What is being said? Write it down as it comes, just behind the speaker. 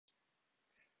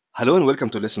Hello and welcome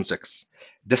to Lesson 6.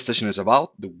 This session is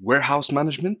about the Warehouse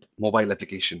Management mobile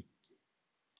application.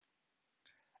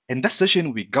 In this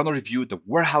session, we're gonna review the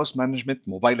Warehouse Management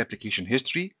mobile application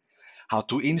history, how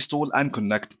to install and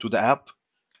connect to the app.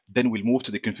 Then we'll move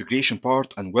to the configuration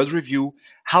part and we'll review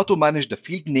how to manage the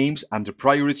field names and the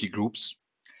priority groups,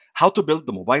 how to build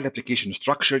the mobile application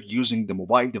structure using the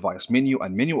mobile device menu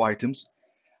and menu items,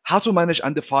 how to manage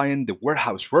and define the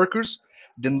warehouse workers.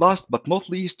 Then last but not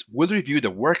least, we'll review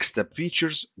the work step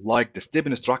features like the step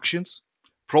instructions,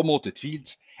 promoted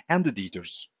fields, and the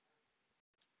detours.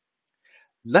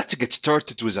 Let's get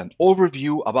started with an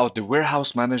overview about the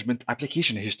warehouse management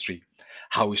application history,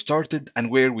 how we started and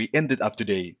where we ended up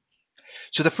today.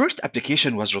 So the first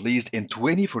application was released in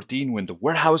 2014 when the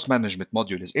warehouse management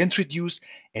module is introduced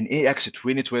in AX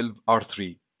 2012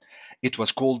 R3. It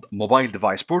was called Mobile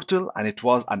Device Portal and it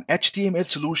was an HTML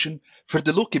solution for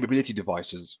the low capability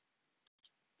devices.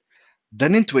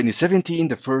 Then in 2017,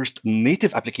 the first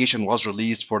native application was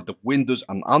released for the Windows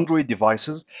and Android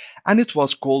devices and it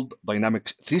was called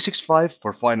Dynamics 365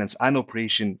 for Finance and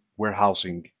Operation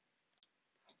Warehousing.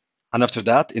 And after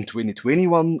that, in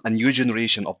 2021, a new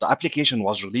generation of the application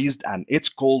was released and it's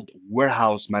called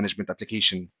Warehouse Management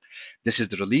Application. This is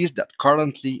the release that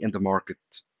currently in the market.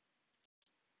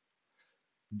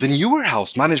 The new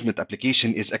warehouse management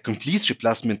application is a complete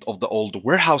replacement of the old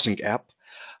warehousing app.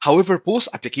 However, both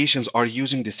applications are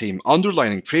using the same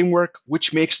underlying framework,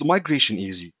 which makes the migration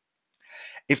easy.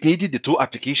 If needed, the two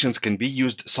applications can be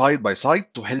used side by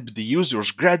side to help the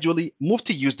users gradually move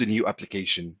to use the new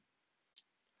application.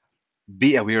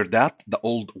 Be aware that the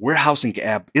old warehousing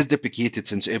app is deprecated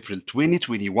since April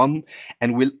 2021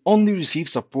 and will only receive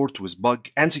support with bug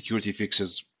and security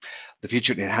fixes. The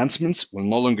feature enhancements will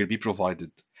no longer be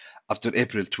provided. After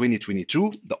April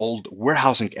 2022, the old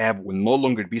warehousing app will no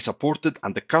longer be supported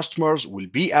and the customers will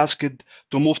be asked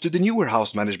to move to the new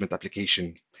warehouse management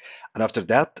application. And after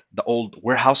that, the old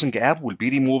warehousing app will be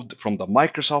removed from the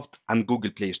Microsoft and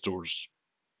Google Play stores.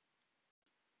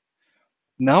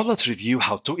 Now let's review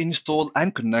how to install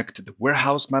and connect the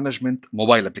warehouse management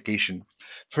mobile application.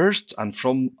 First, and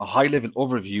from a high-level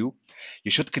overview,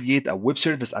 you should create a web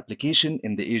service application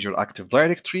in the Azure Active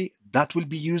Directory that will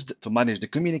be used to manage the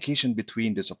communication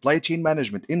between the supply chain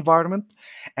management environment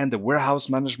and the warehouse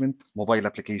management mobile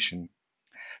application.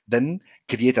 Then,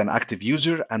 create an active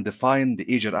user and define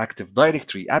the Azure Active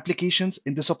Directory applications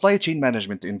in the supply chain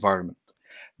management environment.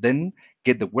 Then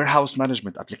get the warehouse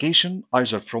management application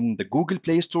either from the Google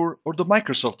Play Store or the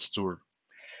Microsoft Store.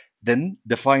 Then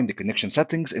define the connection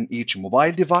settings in each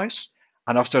mobile device.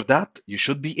 And after that, you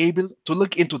should be able to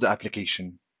log into the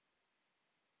application.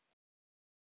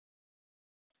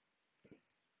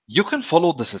 You can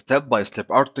follow this step-by-step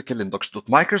article in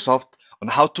docs.microsoft on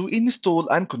how to install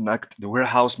and connect the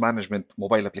warehouse management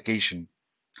mobile application.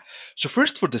 So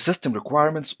first, for the system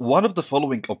requirements, one of the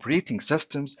following operating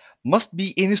systems must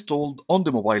be installed on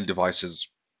the mobile devices.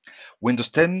 Windows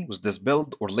 10 with this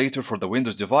build or later for the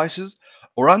Windows devices,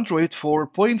 or Android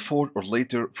 4.4 or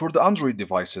later for the Android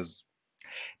devices.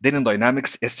 Then in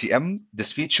Dynamics SCM,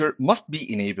 this feature must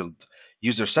be enabled.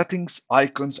 User settings,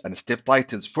 icons, and step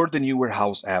titles for the new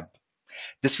warehouse app.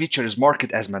 This feature is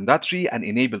marked as mandatory and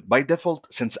enabled by default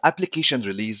since application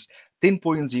release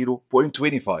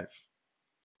 10.0.25.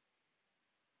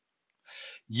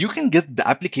 You can get the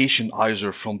application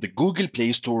either from the Google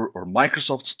Play Store or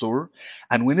Microsoft Store,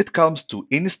 and when it comes to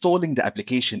installing the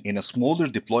application in a smaller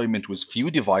deployment with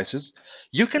few devices,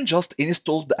 you can just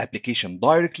install the application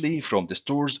directly from the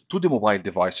stores to the mobile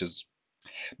devices.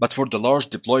 But for the large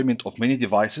deployment of many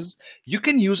devices, you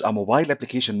can use a mobile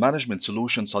application management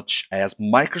solution such as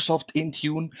Microsoft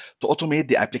Intune to automate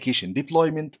the application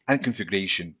deployment and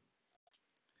configuration.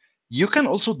 You can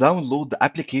also download the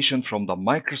application from the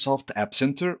Microsoft App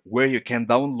Center, where you can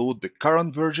download the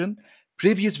current version,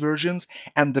 previous versions,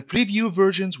 and the preview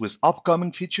versions with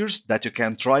upcoming features that you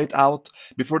can try it out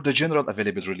before the general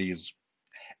available release.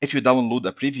 If you download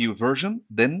a preview version,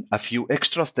 then a few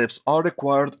extra steps are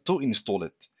required to install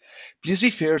it. Please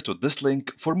refer to this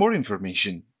link for more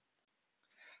information.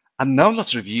 And now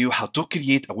let's review how to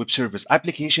create a web service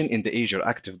application in the Azure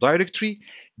Active Directory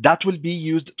that will be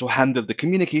used to handle the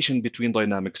communication between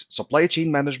Dynamics Supply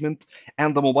Chain Management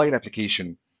and the mobile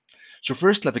application. So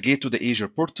first navigate to the Azure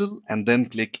portal and then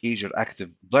click Azure Active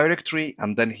Directory,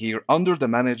 and then here under the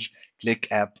Manage,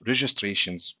 click App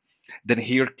Registrations. Then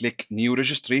here click New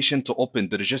Registration to open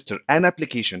the Register an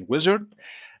Application wizard.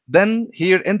 Then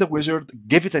here in the wizard,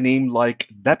 give it a name like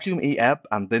WMA app,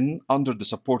 and then under the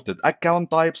supported account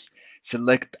types,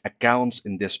 select accounts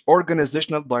in this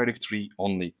organizational directory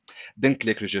only. Then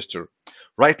click register.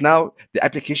 Right now, the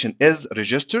application is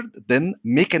registered. Then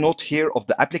make a note here of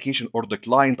the application or the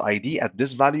client ID, as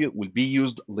this value will be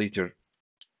used later.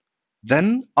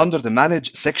 Then, under the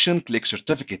Manage section, click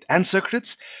Certificate and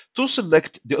Secrets to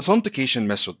select the authentication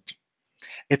method.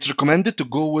 It's recommended to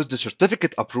go with the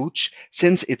certificate approach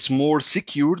since it's more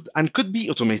secured and could be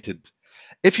automated.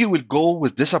 If you will go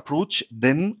with this approach,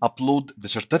 then upload the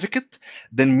certificate,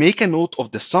 then make a note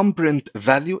of the thumbprint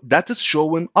value that is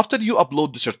shown after you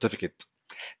upload the certificate.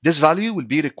 This value will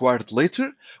be required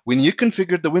later when you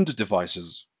configure the Windows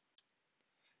devices.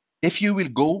 If you will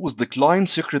go with the client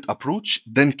secret approach,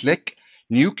 then click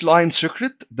New Client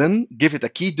Secret, then give it a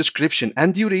key description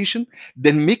and duration,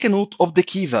 then make a note of the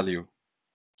key value.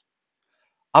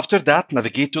 After that,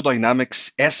 navigate to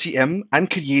Dynamics SCM and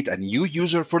create a new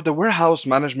user for the Warehouse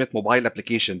Management mobile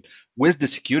application with the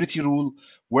security rule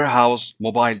Warehouse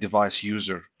Mobile Device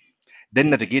User. Then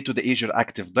navigate to the Azure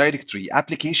Active Directory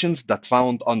applications that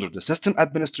found under the System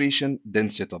Administration, then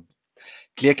Setup.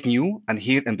 Click New, and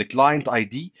here in the Client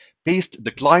ID, paste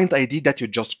the client ID that you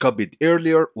just copied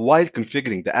earlier while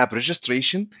configuring the app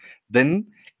registration, then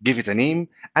give it a name,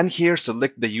 and here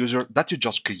select the user that you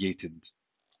just created.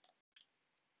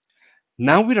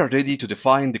 Now we are ready to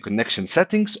define the connection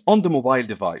settings on the mobile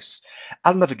device.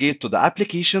 I'll navigate to the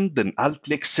application, then I'll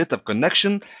click Setup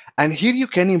Connection, and here you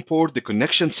can import the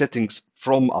connection settings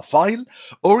from a file,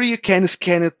 or you can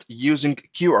scan it using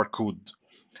QR code.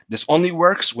 This only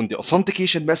works when the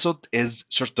authentication method is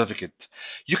certificate.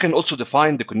 You can also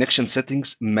define the connection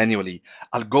settings manually.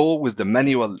 I'll go with the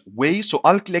manual way, so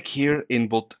I'll click here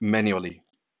Input Manually.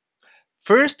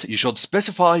 First, you should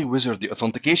specify whether the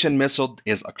authentication method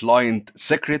is a client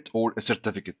secret or a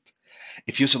certificate.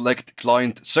 If you select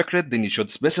client secret, then you should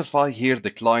specify here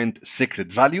the client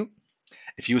secret value.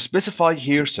 If you specify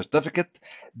here certificate,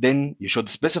 then you should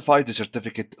specify the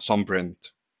certificate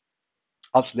thumbprint.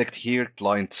 I'll select here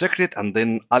client secret and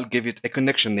then I'll give it a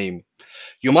connection name.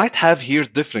 You might have here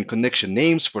different connection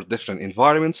names for different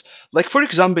environments. Like for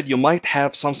example, you might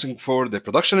have something for the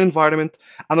production environment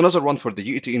and another one for the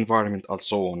UAT environment and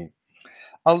so on.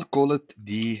 I'll call it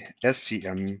the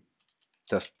SCM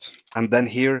test. And then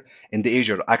here in the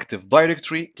Azure Active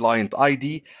Directory client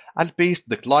ID, I'll paste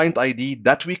the client ID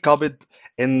that we copied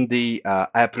in the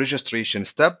app registration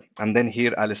step. And then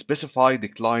here I'll specify the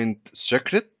client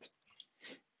secret.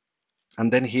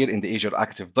 And then here in the Azure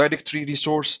Active Directory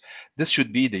resource, this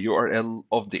should be the URL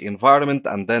of the environment.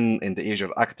 And then in the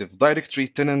Azure Active Directory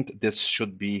tenant, this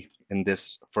should be in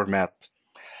this format.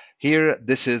 Here,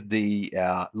 this is the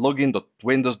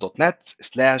login.windows.net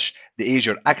 / the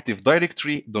Azure Active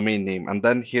Directory domain name. And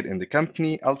then here in the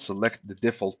company, I'll select the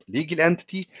default legal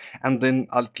entity, and then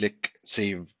I'll click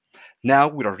Save. Now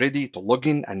we are ready to log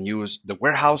in and use the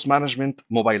Warehouse Management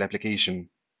mobile application.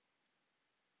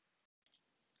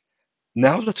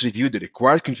 Now let's review the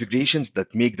required configurations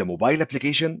that make the mobile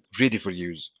application ready for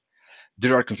use.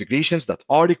 There are configurations that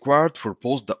are required for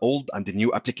both the old and the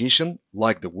new application,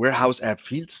 like the Warehouse app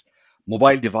fields,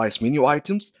 mobile device menu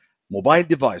items, mobile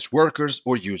device workers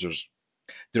or users.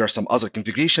 There are some other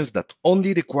configurations that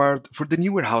only required for the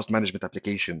new Warehouse Management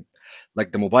application,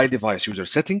 like the mobile device user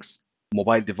settings,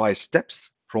 mobile device steps,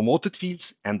 promoted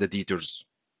fields, and the detours.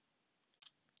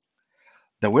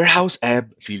 The Warehouse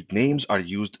app field names are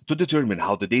used to determine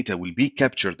how the data will be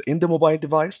captured in the mobile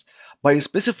device by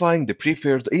specifying the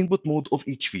preferred input mode of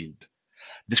each field.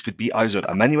 This could be either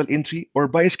a manual entry or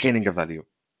by scanning a value.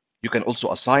 You can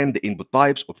also assign the input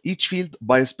types of each field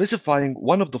by specifying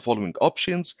one of the following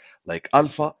options like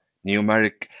alpha,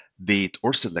 numeric, date,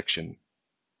 or selection.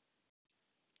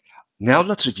 Now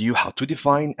let's review how to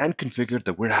define and configure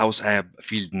the Warehouse app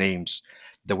field names.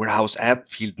 The Warehouse app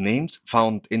field names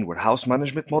found in Warehouse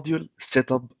Management module,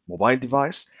 Setup, Mobile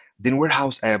Device, then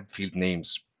Warehouse app field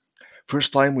names.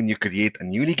 First time when you create a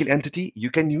new legal entity,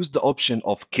 you can use the option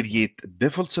of Create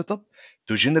Default Setup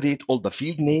to generate all the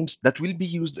field names that will be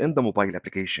used in the mobile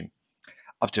application.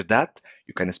 After that,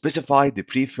 you can specify the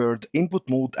preferred input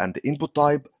mode and the input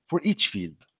type for each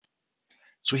field.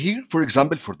 So here, for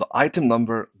example, for the item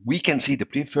number, we can see the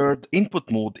preferred input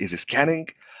mode is scanning.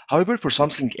 However, for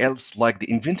something else like the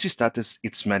inventory status,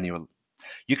 it's manual.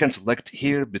 You can select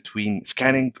here between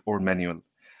scanning or manual.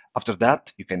 After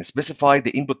that, you can specify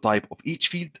the input type of each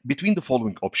field between the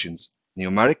following options.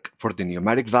 Numeric for the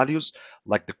numeric values,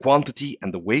 like the quantity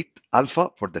and the weight. Alpha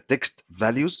for the text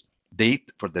values.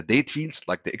 Date for the date fields,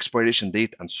 like the expiration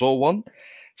date and so on.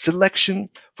 Selection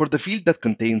for the field that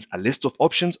contains a list of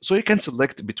options, so you can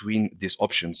select between these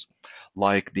options,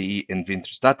 like the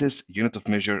inventory status, unit of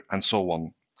measure, and so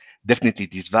on. Definitely,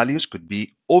 these values could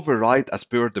be override as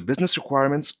per the business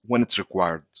requirements when it's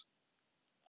required.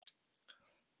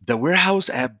 The warehouse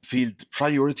app field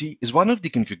priority is one of the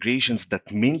configurations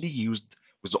that mainly used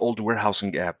with the old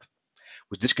warehousing app.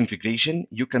 With this configuration,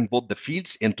 you can put the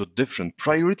fields into different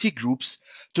priority groups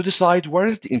to decide where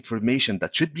is the information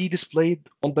that should be displayed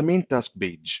on the main task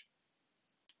page.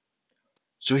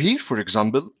 So here, for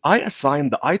example, I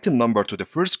assign the item number to the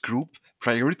first group,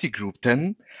 priority group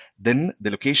 10, then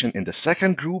the location in the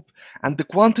second group, and the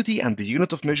quantity and the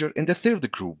unit of measure in the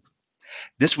third group.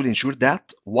 This will ensure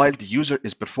that while the user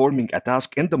is performing a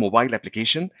task in the mobile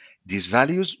application, these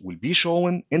values will be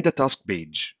shown in the task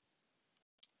page.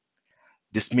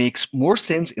 This makes more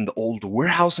sense in the old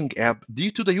warehousing app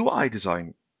due to the UI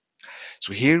design.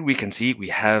 So here we can see we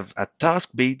have a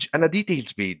task page and a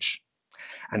details page.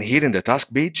 And here in the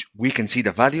task page, we can see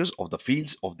the values of the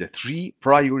fields of the three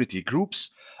priority groups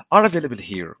are available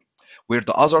here, where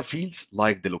the other fields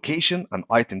like the location and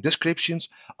item descriptions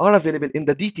are available in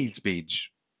the details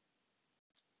page.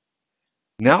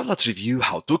 Now let's review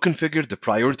how to configure the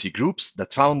priority groups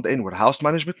that found in Warehouse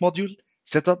Management module,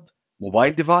 Setup,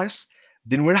 Mobile Device,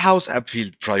 then Warehouse App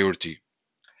Field Priority.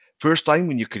 First time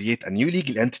when you create a new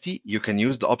legal entity, you can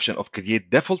use the option of Create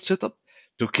Default Setup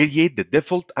to create the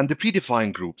default and the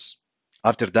predefined groups.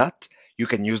 After that, you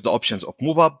can use the options of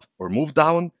Move Up or Move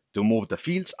Down to move the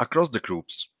fields across the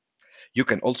groups. You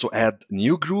can also add a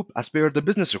new group as per the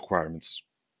business requirements.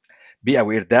 Be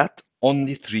aware that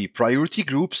only 3 priority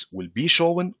groups will be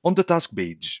shown on the task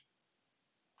page.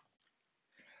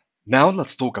 Now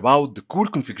let's talk about the core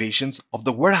configurations of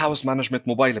the Warehouse Management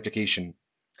mobile application,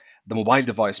 the mobile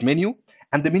device menu,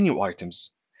 and the menu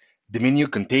items. The menu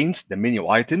contains the menu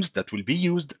items that will be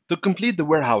used to complete the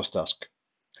warehouse task.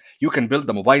 You can build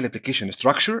the mobile application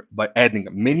structure by adding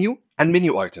menu and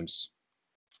menu items.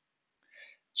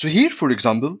 So here, for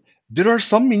example, there are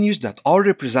some menus that all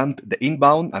represent the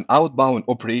inbound and outbound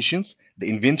operations, the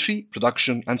inventory,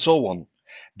 production, and so on.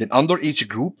 Then under each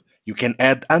group, you can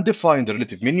add and define the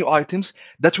relative menu items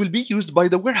that will be used by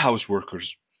the warehouse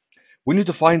workers. When you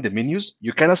define the menus,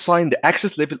 you can assign the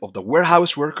access level of the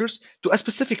warehouse workers to a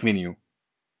specific menu.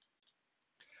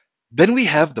 Then we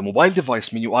have the mobile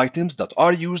device menu items that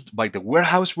are used by the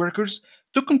warehouse workers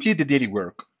to complete the daily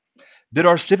work. There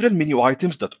are several menu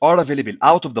items that are available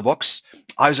out of the box,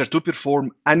 either to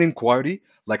perform an inquiry,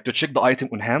 like to check the item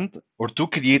on hand, or to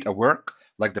create a work,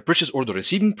 like the purchase order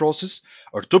receiving process,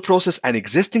 or to process an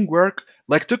existing work,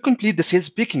 like to complete the sales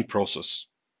picking process.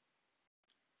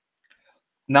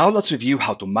 Now let's review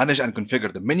how to manage and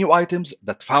configure the menu items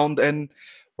that found in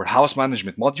Warehouse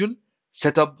Management module,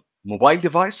 Setup, Mobile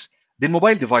Device, then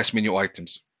Mobile Device menu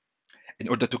items. In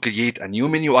order to create a new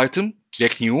menu item,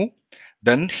 click New.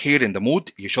 Then here in the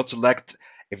mode, you should select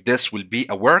if this will be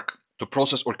a work, to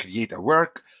process or create a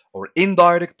work, or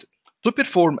indirect, to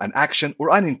perform an action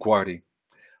or an inquiry.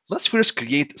 Let's first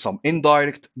create some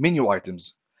indirect menu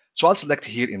items. So I'll select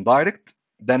here indirect.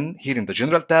 Then here in the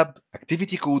General tab,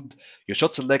 Activity Code, you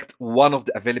should select one of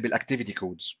the available activity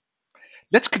codes.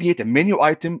 Let's create a menu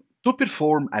item to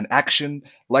perform an action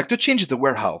like to change the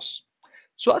warehouse.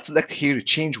 So I'll select here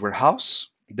Change Warehouse.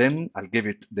 Then I'll give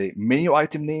it the menu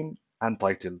item name and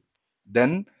title.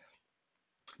 Then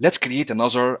let's create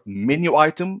another menu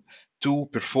item to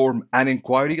perform an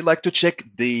inquiry, like to check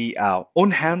the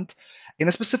on hand in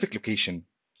a specific location.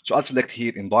 So I'll select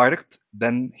here indirect,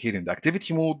 then here in the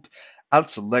activity mode, I'll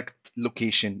select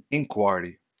location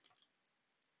inquiry,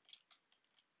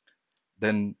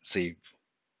 then save.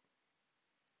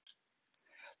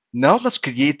 Now let's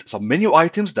create some menu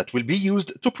items that will be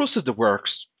used to process the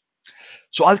works.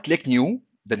 So I'll click new,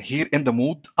 then here in the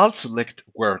mode, I'll select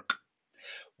work.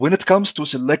 When it comes to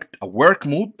select a work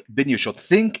mode, then you should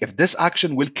think if this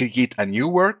action will create a new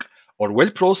work or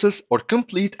will process or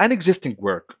complete an existing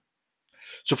work.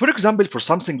 So for example, for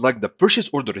something like the purchase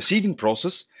order receiving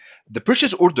process, the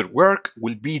purchase order work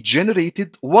will be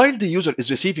generated while the user is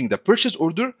receiving the purchase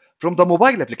order from the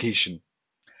mobile application.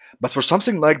 But for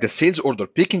something like the sales order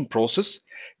picking process,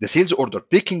 the sales order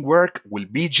picking work will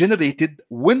be generated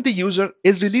when the user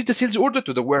is released the sales order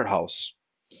to the warehouse.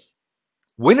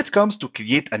 When it comes to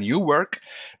create a new work,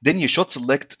 then you should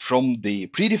select from the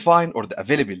predefined or the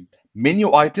available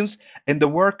menu items in the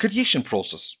work creation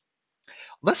process.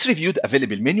 Let's review the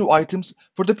available menu items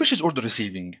for the purchase order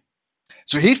receiving.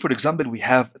 So here, for example, we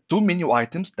have two menu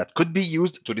items that could be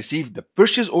used to receive the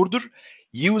purchase order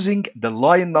using the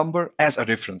line number as a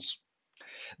reference.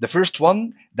 The first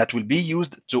one that will be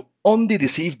used to only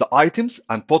receive the items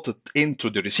and put it into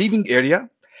the receiving area,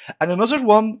 and another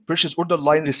one, purchase order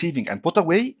line receiving and put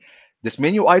away. This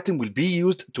menu item will be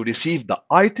used to receive the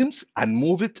items and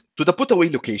move it to the put away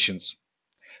locations.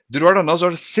 There are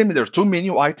another similar two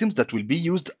menu items that will be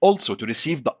used also to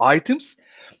receive the items,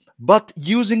 but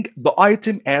using the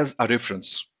item as a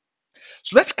reference.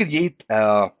 So let's create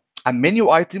a menu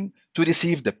item to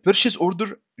receive the purchase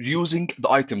order using the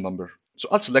item number. So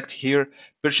I'll select here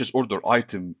purchase order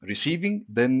item receiving,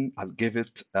 then I'll give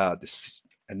it this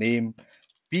a name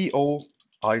PO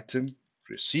item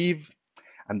receive,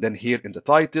 and then here in the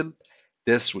title,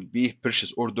 this will be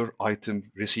purchase order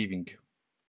item receiving.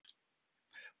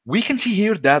 We can see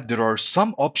here that there are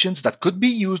some options that could be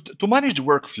used to manage the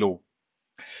workflow.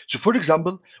 So for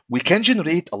example, we can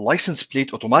generate a license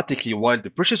plate automatically while the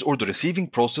purchase order receiving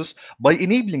process by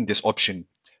enabling this option,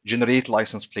 generate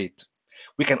license plate.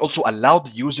 We can also allow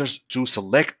the users to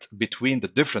select between the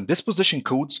different disposition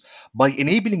codes by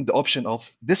enabling the option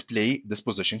of display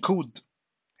disposition code.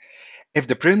 If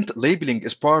the print labeling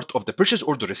is part of the purchase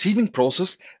order receiving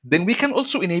process, then we can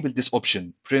also enable this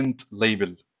option, print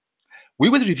label. We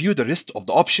will review the rest of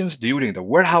the options during the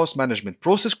warehouse management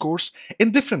process course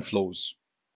in different flows.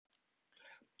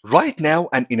 Right now,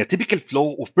 and in a typical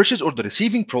flow of purchase order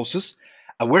receiving process,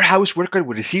 a warehouse worker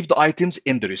will receive the items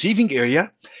in the receiving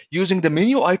area using the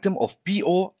menu item of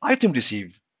PO item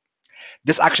receive.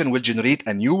 This action will generate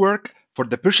a new work for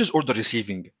the purchase order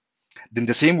receiving. Then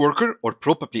the same worker, or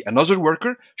probably another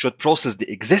worker, should process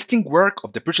the existing work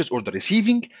of the purchase order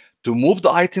receiving to move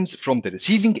the items from the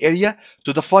receiving area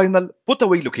to the final put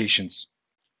away locations.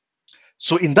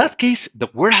 So in that case, the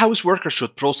warehouse worker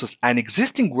should process an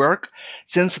existing work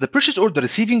since the purchase order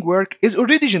receiving work is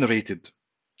already generated.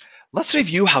 Let's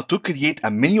review how to create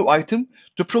a menu item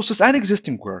to process an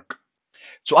existing work.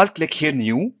 So I'll click here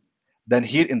new, then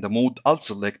here in the mode I'll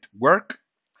select work,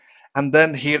 and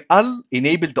then here I'll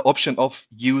enable the option of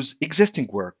use existing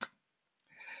work.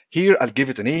 Here I'll give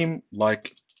it a name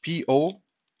like PO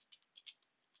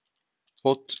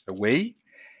put away,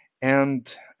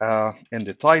 and in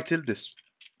the title this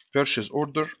purchase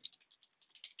order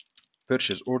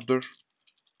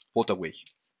put away.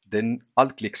 Then I'll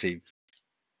click save.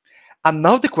 And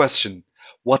now the question,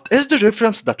 what is the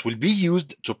reference that will be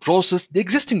used to process the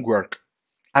existing work?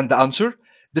 And the answer,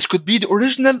 this could be the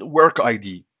original work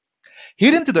ID.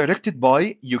 Here in the directed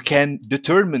by, you can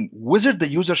determine whether the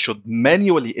user should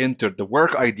manually enter the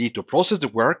work ID to process the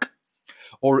work,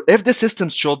 or if the system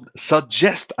should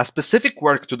suggest a specific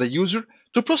work to the user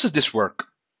to process this work.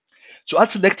 So I'll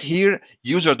select here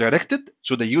user directed,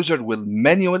 so the user will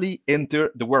manually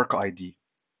enter the work ID.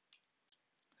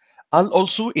 I'll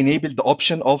also enable the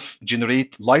option of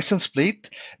generate license plate.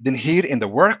 Then here in the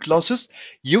work classes,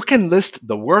 you can list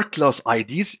the work class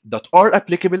IDs that are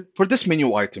applicable for this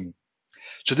menu item.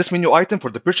 So this menu item for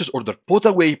the purchase order put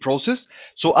away process.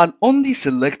 So I'll only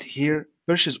select here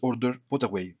purchase order put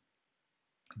away.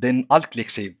 Then I'll click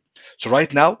save. So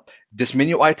right now, this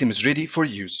menu item is ready for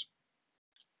use.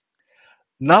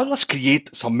 Now let's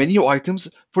create some menu items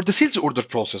for the sales order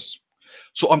process.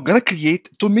 So I'm gonna create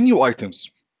two menu items.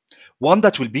 One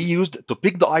that will be used to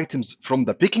pick the items from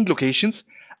the picking locations,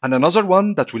 and another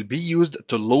one that will be used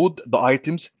to load the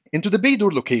items into the bay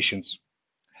door locations.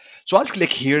 So I'll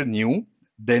click here new,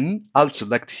 then I'll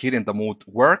select here in the mode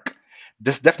work.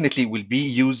 This definitely will be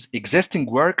use existing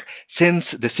work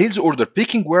since the sales order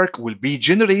picking work will be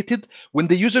generated when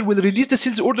the user will release the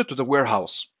sales order to the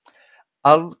warehouse.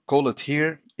 I'll call it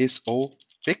here SO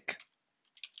pick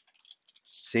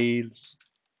sales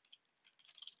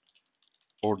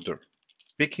order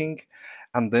picking,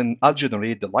 and then I'll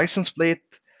generate the license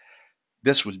plate.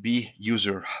 This will be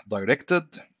user directed,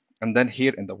 and then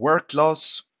here in the work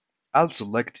class, I'll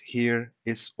select here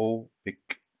SO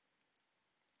pick.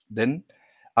 Then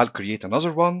I'll create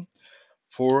another one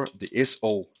for the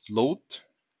SO load,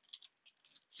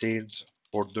 sales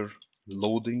order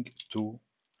loading to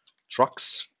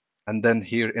trucks. And then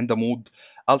here in the mode,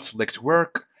 I'll select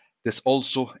work. This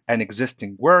also an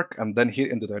existing work. And then here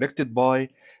in the directed by,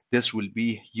 this will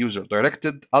be user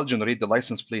directed. I'll generate the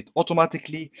license plate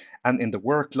automatically. And in the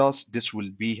work class, this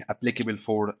will be applicable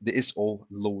for the SO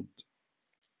load.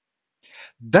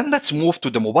 Then let's move to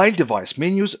the mobile device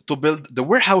menus to build the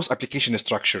warehouse application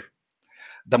structure.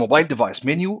 The mobile device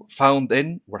menu found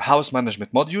in warehouse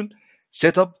management module,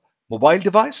 setup, mobile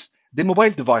device, the mobile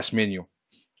device menu.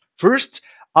 First,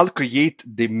 I'll create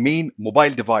the main mobile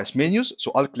device menus.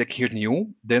 So I'll click here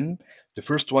new. Then the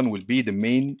first one will be the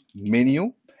main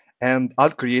menu. And I'll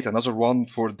create another one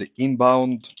for the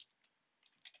inbound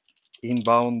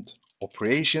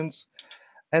operations,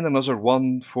 and another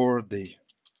one for the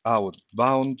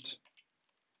outbound,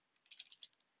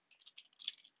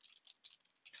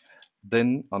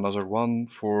 then another one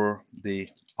for the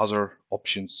other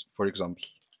options, for example.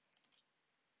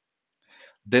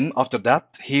 Then after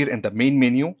that, here in the main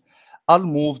menu, I'll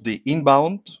move the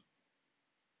inbound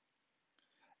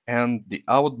and the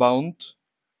outbound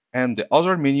and the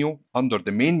other menu under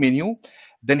the main menu.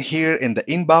 Then here in the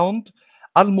inbound,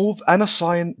 I'll move and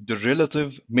assign the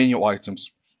relative menu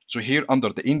items. So here under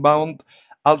the inbound,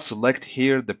 I'll select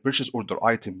here the purchase order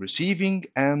item receiving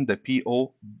and the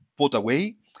PO put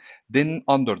away. Then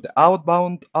under the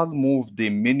outbound, I'll move the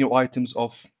menu items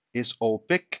of SO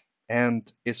pick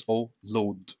and SO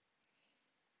load.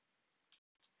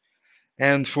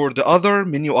 And for the other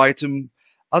menu item,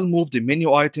 I'll move the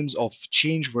menu items of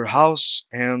change warehouse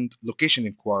and location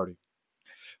inquiry.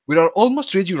 We are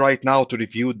almost ready right now to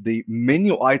review the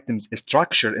menu items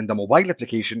structure in the mobile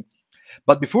application.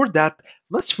 But before that,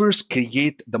 let's first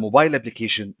create the mobile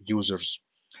application users.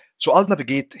 So I'll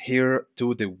navigate here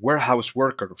to the warehouse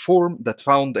worker form that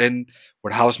found in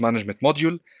warehouse management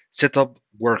module, setup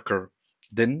worker.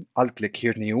 Then I'll click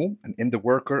here new, and in the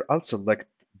worker, I'll select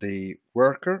the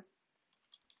worker.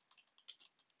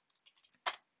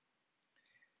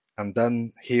 And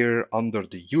then here under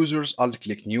the users, I'll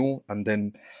click new, and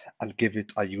then I'll give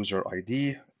it a user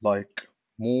ID like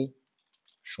Mo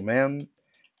Shuman.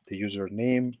 The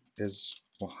username is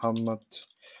Muhammad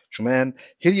Shuman.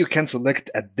 Here you can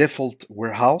select a default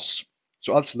warehouse.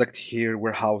 So I'll select here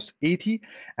warehouse 80,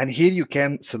 and here you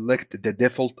can select the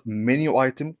default menu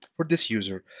item for this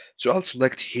user. So I'll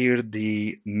select here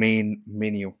the main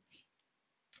menu.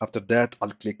 After that,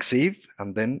 I'll click save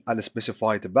and then I'll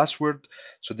specify the password.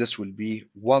 So this will be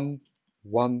 1,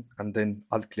 and then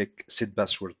I'll click set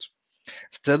password.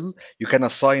 Still, you can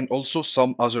assign also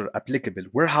some other applicable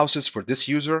warehouses for this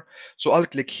user. So I'll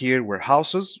click here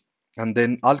warehouses and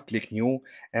then I'll click new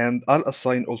and I'll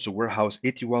assign also warehouse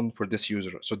 81 for this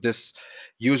user. So this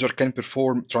user can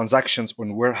perform transactions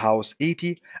on warehouse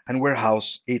 80 and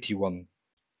warehouse 81.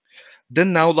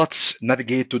 Then now let's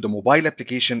navigate to the mobile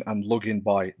application and log in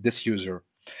by this user.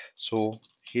 So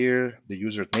here, the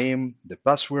username, the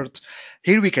password.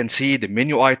 Here we can see the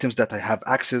menu items that I have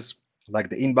access, like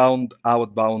the inbound,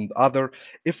 outbound, other.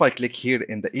 If I click here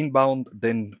in the inbound,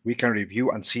 then we can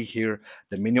review and see here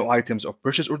the menu items of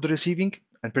purchase order receiving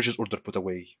and purchase order put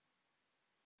away.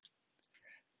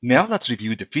 Now let's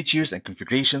review the features and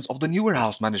configurations of the new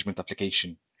warehouse management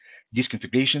application. These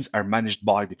configurations are managed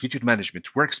by the feature management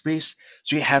workspace,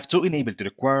 so you have to enable the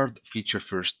required feature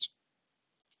first.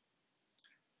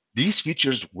 These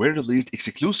features were released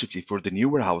exclusively for the new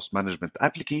warehouse management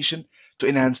application to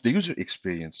enhance the user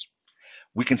experience.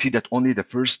 We can see that only the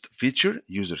first feature,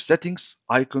 user settings,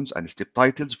 icons, and step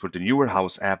titles for the new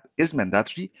warehouse app is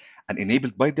mandatory and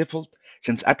enabled by default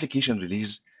since application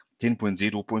release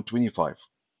 10.0.25.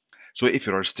 So if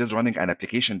you are still running an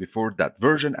application before that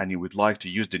version and you would like to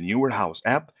use the new warehouse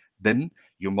app, then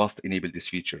you must enable this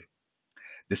feature.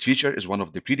 This feature is one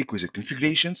of the prerequisite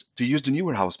configurations to use the new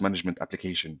warehouse management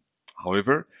application.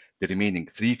 However, the remaining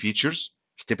three features,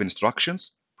 step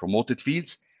instructions, promoted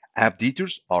fields, app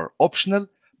detours are optional,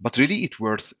 but really it's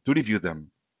worth to review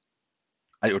them.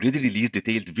 I already released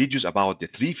detailed videos about the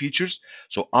three features,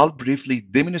 so I'll briefly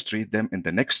demonstrate them in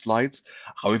the next slides.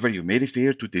 However, you may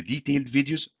refer to the detailed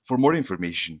videos for more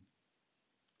information.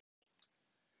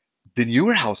 The new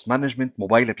warehouse management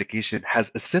mobile application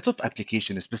has a set of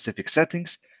application-specific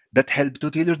settings that help to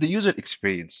tailor the user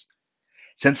experience.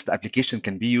 Since the application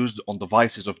can be used on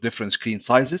devices of different screen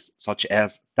sizes, such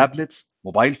as tablets,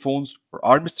 mobile phones, or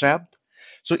arm-strapped,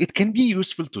 so it can be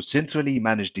useful to centrally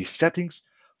manage these settings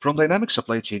from dynamic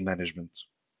supply chain management.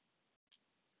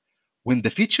 When the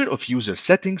feature of user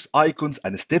settings, icons,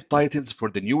 and step titles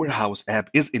for the new warehouse app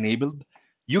is enabled,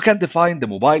 you can define the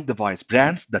mobile device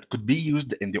brands that could be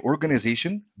used in the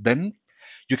organization. Then,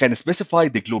 you can specify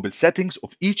the global settings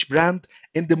of each brand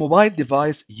in the mobile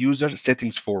device user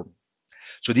settings form.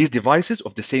 So these devices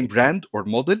of the same brand or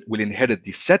model will inherit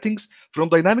these settings from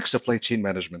dynamic supply chain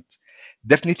management.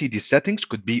 Definitely, these settings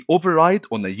could be override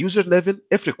on a user level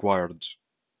if required.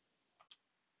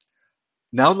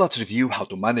 Now let's review how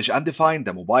to manage and define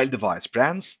the mobile device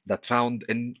brands that found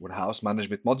in Warehouse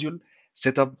Management Module,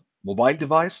 Setup, Mobile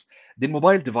Device, then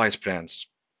Mobile Device Brands.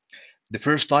 The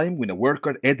first time when a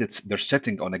worker edits their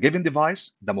setting on a given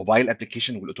device, the mobile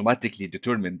application will automatically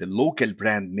determine the local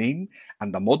brand name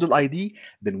and the model ID,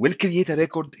 then will create a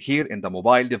record here in the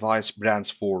mobile device brands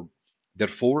form.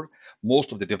 Therefore,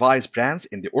 most of the device brands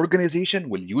in the organization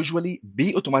will usually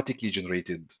be automatically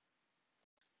generated.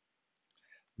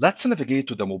 Let's navigate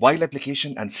to the mobile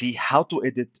application and see how to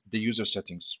edit the user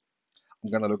settings.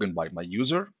 I'm going to log in by my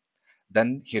user.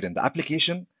 Then here in the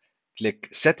application, click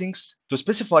settings to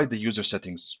specify the user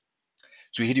settings.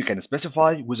 So here you can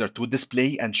specify whether to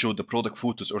display and show the product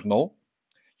photos or no.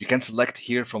 You can select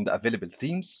here from the available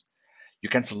themes. You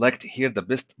can select here the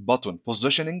best button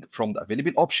positioning from the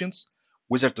available options,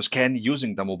 whether to scan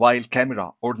using the mobile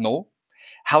camera or no,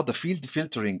 how the field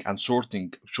filtering and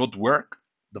sorting should work,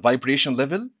 the vibration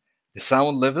level, the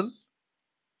sound level,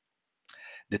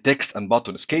 the text and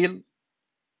button scale.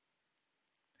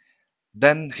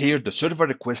 Then here the server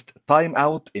request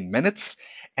timeout in minutes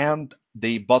and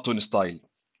the button style.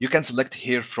 You can select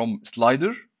here from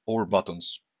slider or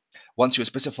buttons. Once you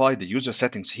specify the user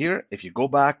settings here, if you go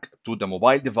back to the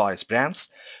mobile device branch,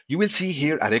 you will see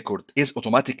here a record is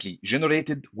automatically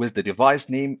generated with the device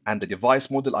name and the device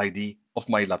model ID of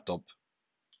my laptop.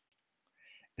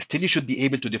 Still, you should be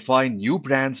able to define new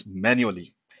brands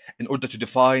manually. In order to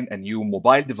define a new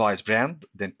mobile device brand,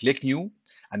 then click New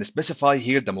and specify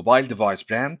here the mobile device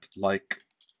brand like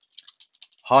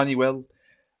Honeywell.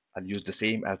 I'll use the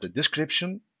same as the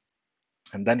description.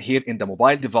 And then here in the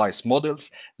mobile device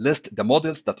models, list the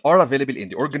models that are available in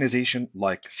the organization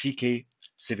like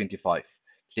CK75.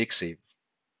 Click Save.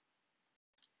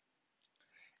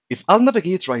 If I'll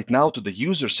navigate right now to the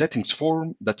user settings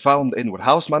form that found in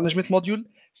Warehouse Management module,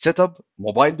 Setup,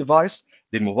 Mobile Device,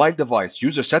 then Mobile Device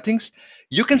User Settings,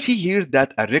 you can see here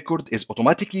that a record is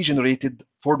automatically generated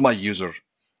for my user.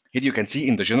 Here you can see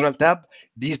in the General tab,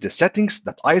 these are the settings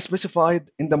that I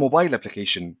specified in the mobile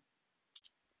application.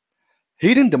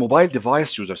 Here in the mobile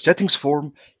device user settings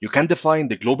form, you can define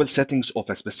the global settings of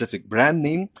a specific brand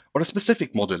name or a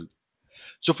specific model.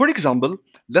 So for example,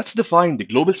 let's define the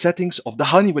global settings of the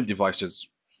Honeywell devices.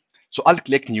 So I'll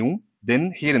click New,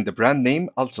 then here in the brand name,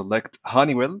 I'll select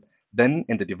Honeywell, then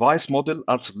in the device model,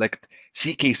 I'll select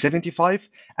CK75,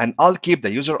 and I'll keep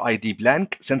the user ID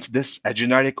blank since this is a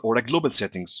generic or a global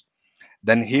settings.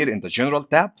 Then here in the General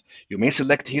tab, you may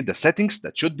select here the settings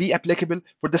that should be applicable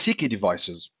for the CK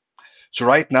devices. So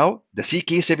right now, the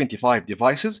CK75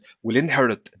 devices will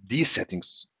inherit these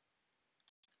settings.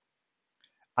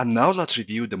 And now let's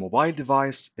review the mobile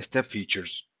device step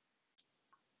features.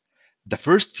 The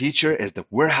first feature is the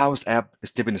Warehouse app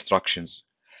step instructions.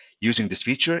 Using this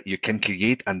feature, you can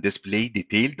create and display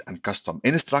detailed and custom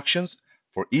instructions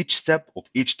for each step of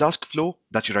each task flow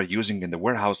that you are using in the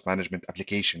warehouse management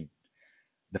application.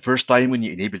 The first time when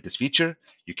you enable this feature,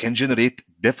 you can generate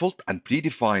default and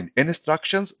predefined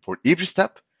instructions for every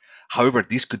step. However,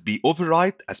 these could be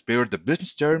override as per the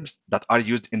business terms that are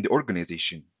used in the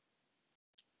organization.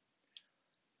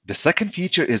 The second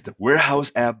feature is the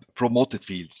Warehouse app promoted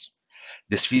fields.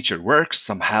 This feature works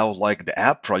somehow like the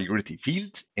app priority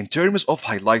field in terms of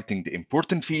highlighting the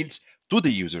important fields to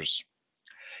the users.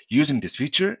 Using this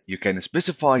feature, you can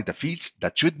specify the fields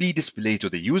that should be displayed to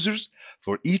the users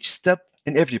for each step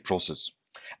in every process,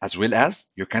 as well as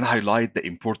you can highlight the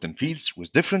important fields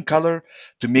with different color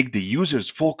to make the users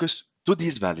focus to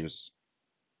these values.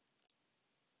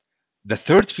 The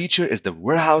third feature is the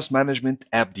Warehouse Management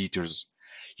app detours.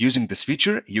 Using this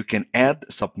feature, you can add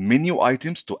sub-menu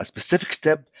items to a specific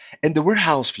step in the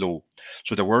warehouse flow,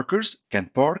 so the workers can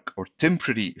park or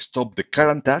temporarily stop the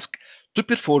current task to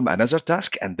perform another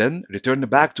task and then return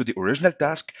back to the original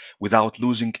task without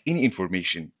losing any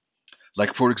information.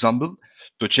 Like for example,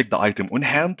 to check the item on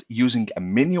hand using a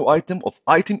menu item of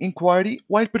item inquiry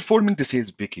while performing the sales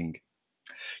picking.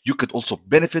 You could also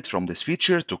benefit from this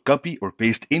feature to copy or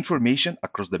paste information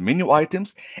across the menu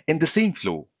items in the same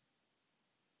flow.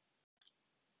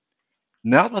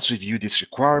 Now let's review these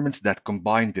requirements that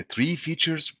combine the three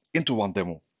features into one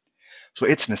demo. So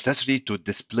it's necessary to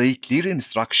display clear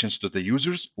instructions to the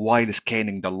users while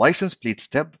scanning the license plate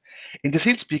step in the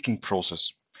sales picking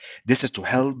process. This is to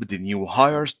help the new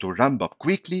hires to ramp up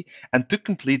quickly and to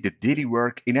complete the daily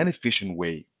work in an efficient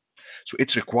way. So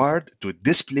it's required to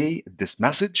display this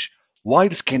message while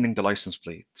scanning the license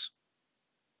plate.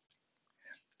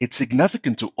 It's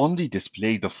significant to only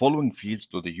display the following fields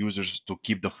to the users to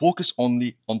keep the focus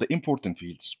only on the important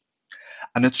fields.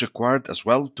 And it's required as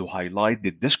well to highlight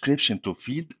the description to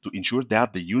field to ensure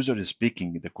that the user is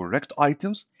picking the correct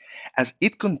items, as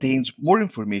it contains more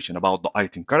information about the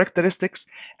item characteristics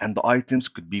and the items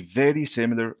could be very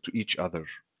similar to each other.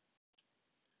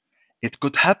 It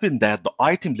could happen that the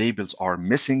item labels are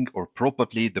missing or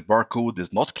probably the barcode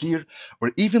is not clear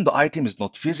or even the item is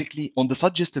not physically on the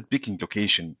suggested picking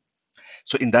location.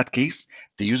 So in that case,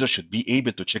 the user should be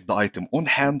able to check the item on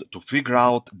hand to figure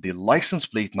out the license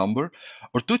plate number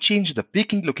or to change the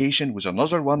picking location with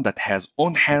another one that has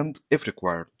on hand if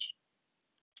required.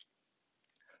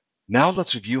 Now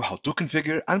let's review how to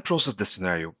configure and process this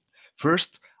scenario.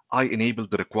 First, I enable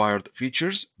the required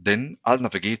features, then I'll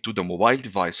navigate to the mobile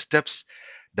device steps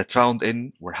that found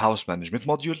in Warehouse Management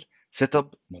module,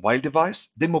 Setup, Mobile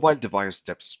Device, then Mobile Device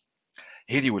steps.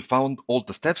 Here you will find all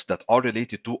the steps that are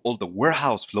related to all the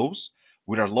warehouse flows.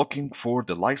 We are looking for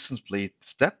the license plate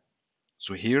step.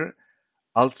 So here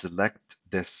I'll select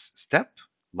this step,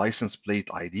 license plate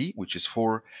ID, which is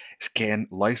for scan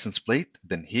license plate.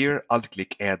 Then here I'll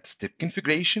click add step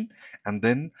configuration, and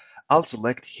then I'll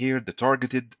select here the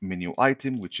targeted menu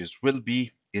item, which is will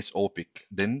be is OPIC.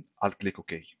 Then I'll click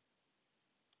OK.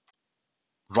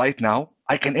 Right now,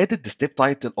 I can edit the step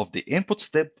title of the input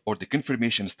step or the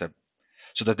confirmation step.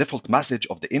 So the default message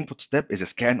of the input step is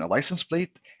scan a license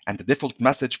plate, and the default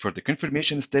message for the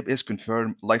confirmation step is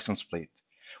confirm license plate.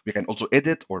 We can also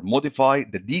edit or modify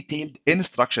the detailed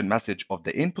instruction message of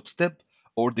the input step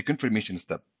or the confirmation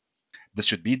step. This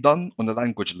should be done on the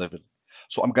language level.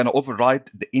 So I'm going to override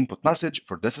the input message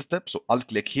for this step. So I'll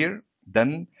click here,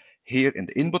 then here in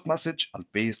the input message, I'll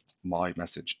paste my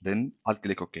message. Then I'll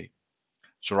click OK.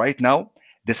 So right now,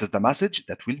 this is the message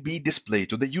that will be displayed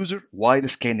to the user while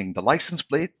scanning the license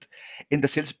plate in the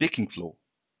sales picking flow.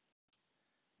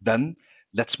 Then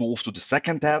let's move to the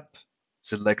second tab,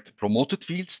 select promoted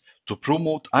fields to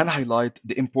promote and highlight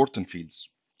the important fields.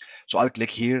 So I'll click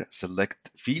here,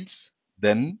 select fields,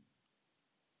 then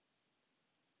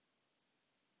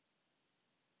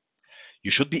you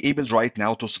should be able right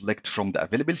now to select from the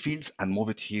available fields and move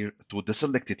it here to the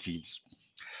selected fields.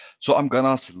 So I'm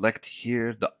gonna select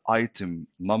here the item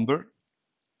number,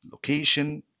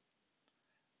 location,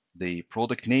 the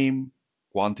product name,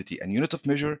 quantity and unit of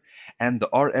measure, and the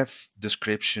RF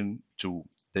description too.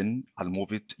 Then I'll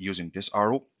move it using this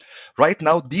arrow. Right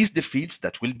now, these are the fields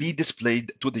that will be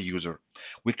displayed to the user.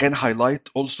 We can highlight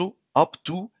also up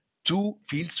to 2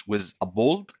 fields with a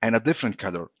bold and a different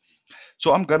color.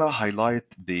 So I'm gonna highlight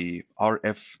the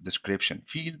RF description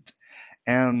field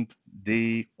and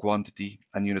the quantity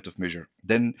and unit of measure.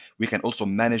 Then we can also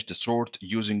manage the sort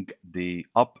using the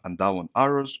up and down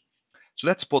arrows. So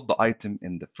let's put the item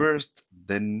in the first,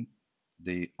 then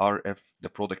the RF, the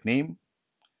product name,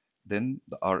 then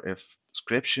the RF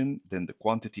description, then the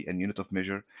quantity and unit of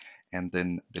measure, and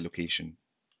then the location.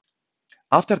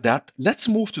 After that, let's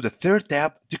move to the third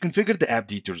tab to configure the app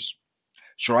details.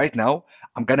 So right now,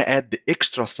 I'm gonna add the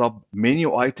extra sub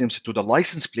menu items to the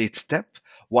license plate step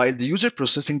while the user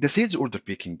processing the sales order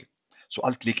picking. So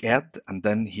I'll click add, and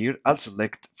then here I'll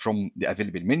select from the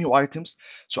available menu items.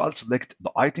 So I'll select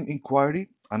the item inquiry,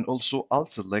 and also I'll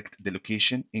select the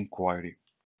location inquiry.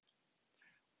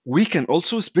 We can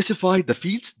also specify the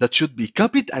fields that should be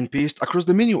copied and pasted across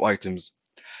the menu items.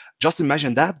 Just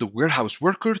imagine that the warehouse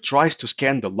worker tries to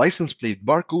scan the license plate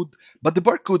barcode, but the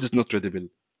barcode is not readable.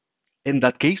 In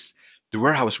that case, the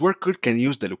warehouse worker can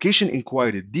use the location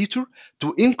inquiry detour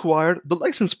to inquire the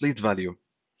license plate value.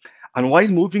 And while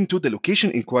moving to the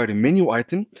location inquiry menu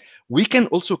item, we can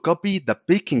also copy the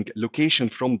picking location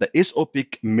from the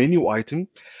SOPIC menu item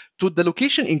to the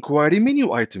location inquiry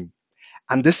menu item.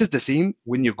 And this is the same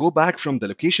when you go back from the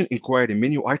location inquiry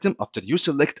menu item after you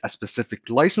select a specific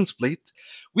license plate.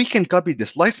 We can copy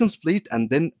this license plate and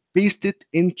then paste it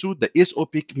into the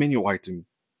SOPIC menu item.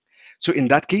 So in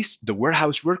that case, the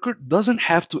warehouse worker doesn't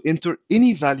have to enter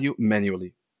any value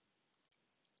manually.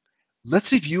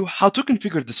 Let's review how to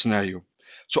configure the scenario.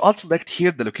 So I'll select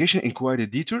here the location inquiry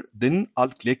detour, then I'll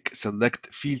click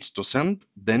select fields to send,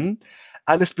 then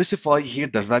I'll specify here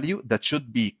the value that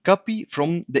should be copied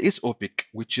from the SOPIC,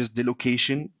 which is the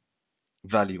location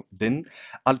value. Then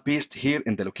I'll paste here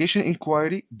in the location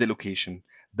inquiry the location.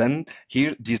 Then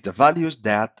here these the values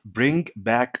that bring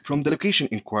back from the location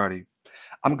inquiry.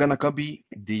 I'm gonna copy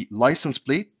the license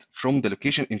plate from the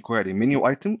location inquiry menu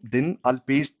item. Then I'll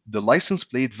paste the license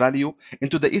plate value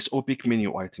into the SOPIC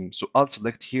menu item. So I'll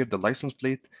select here the license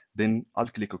plate, then I'll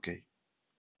click OK.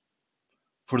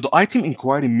 For the item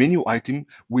inquiry menu item,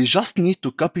 we just need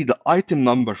to copy the item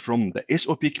number from the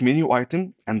SOPIC menu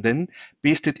item and then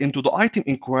paste it into the item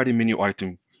inquiry menu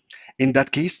item. In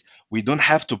that case, we don't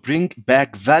have to bring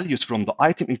back values from the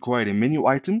item inquiry menu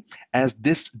item as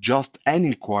this just an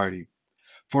inquiry.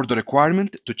 For the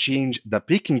requirement to change the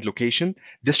picking location,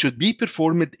 this should be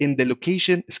performed in the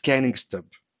location scanning step.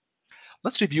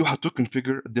 Let's review how to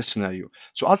configure this scenario.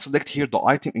 So I'll select here the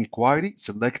item inquiry,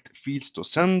 select fields to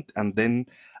send, and then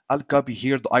I'll copy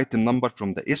here the item number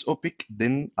from the SOPIC,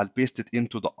 then I'll paste it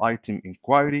into the item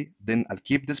inquiry, then I'll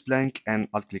keep this blank and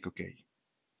I'll click OK.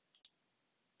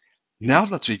 Now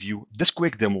let's review this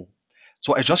quick demo.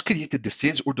 So I just created the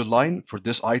sales order line for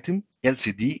this item,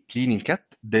 LCD cleaning kit.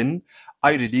 Then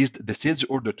I released the sales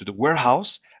order to the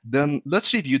warehouse. Then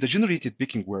let's review the generated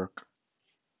picking work.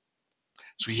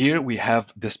 So here we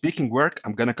have this picking work.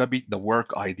 I'm gonna copy the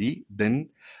work ID. Then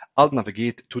I'll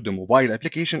navigate to the mobile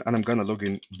application and I'm gonna log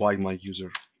in by my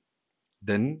user.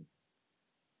 Then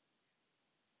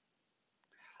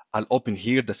I'll open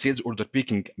here the sales order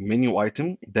picking menu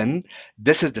item. Then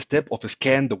this is the step of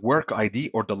scan the work ID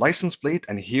or the license plate,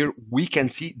 and here we can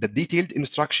see the detailed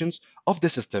instructions of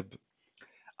this step.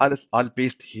 I'll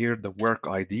paste here the work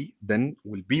ID. Then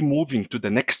we'll be moving to the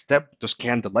next step to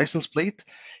scan the license plate.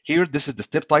 Here, this is the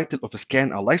step title of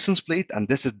scan a license plate, and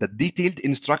this is the detailed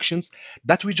instructions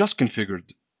that we just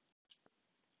configured.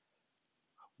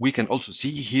 We can also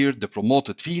see here the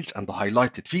promoted fields and the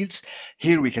highlighted fields.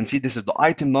 Here we can see this is the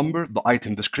item number, the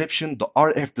item description, the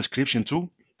RF description too,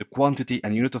 the quantity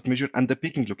and unit of measure, and the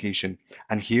picking location.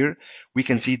 And here we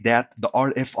can see that the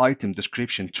RF item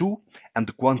description too and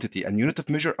the quantity and unit of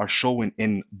measure are shown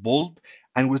in bold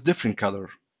and with different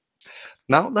color.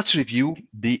 Now let's review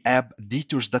the app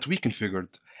detours that we configured.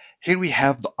 Here we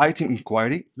have the item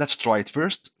inquiry. Let's try it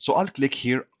first. So I'll click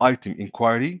here item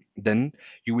inquiry. Then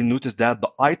you will notice that the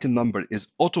item number is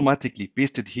automatically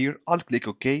pasted here. I'll click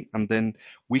OK, and then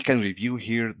we can review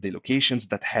here the locations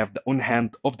that have the on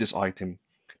hand of this item.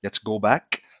 Let's go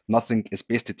back. Nothing is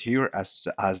pasted here as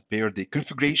per the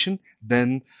configuration.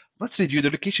 Then let's review the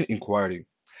location inquiry.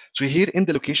 So here in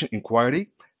the location inquiry,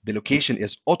 the location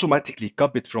is automatically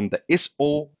copied from the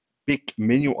SO pick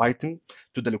menu item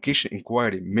to the location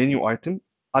inquiry menu item.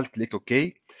 I'll click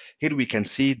OK. Here we can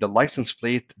see the license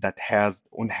plate that has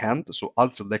on hand. So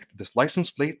I'll select this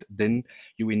license plate. Then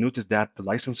you will notice that the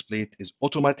license plate is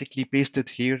automatically pasted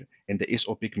here in the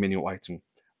SO pick menu item.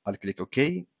 I'll click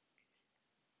OK.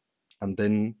 And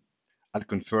then I'll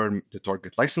confirm the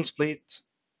target license plate.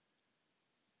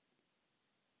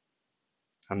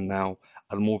 And now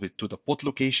I'll move it to the pot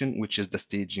location, which is the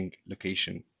staging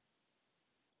location.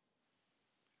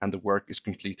 And the work is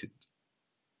completed.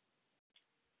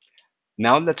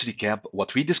 Now let's recap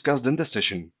what we discussed in the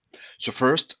session. So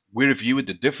first, we reviewed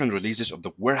the different releases of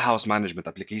the warehouse management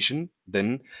application,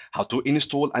 then how to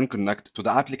install and connect to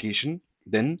the application,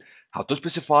 then how to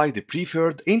specify the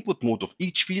preferred input mode of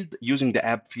each field using the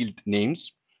app field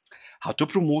names, how to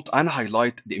promote and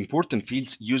highlight the important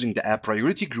fields using the app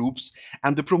priority groups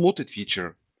and the promoted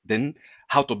feature, then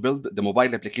how to build the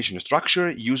mobile application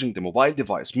structure using the mobile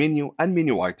device menu and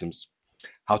menu items,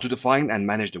 how to define and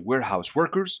manage the warehouse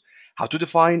workers, how to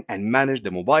define and manage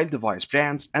the mobile device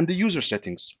brands and the user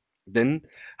settings, then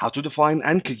how to define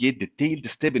and create detailed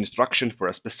step instruction for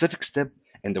a specific step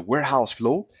in the warehouse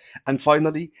flow, and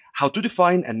finally, how to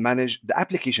define and manage the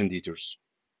application detours.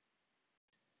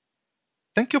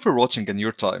 Thank you for watching and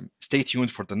your time. Stay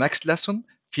tuned for the next lesson.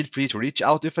 Feel free to reach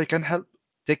out if I can help.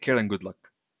 Take care and good luck.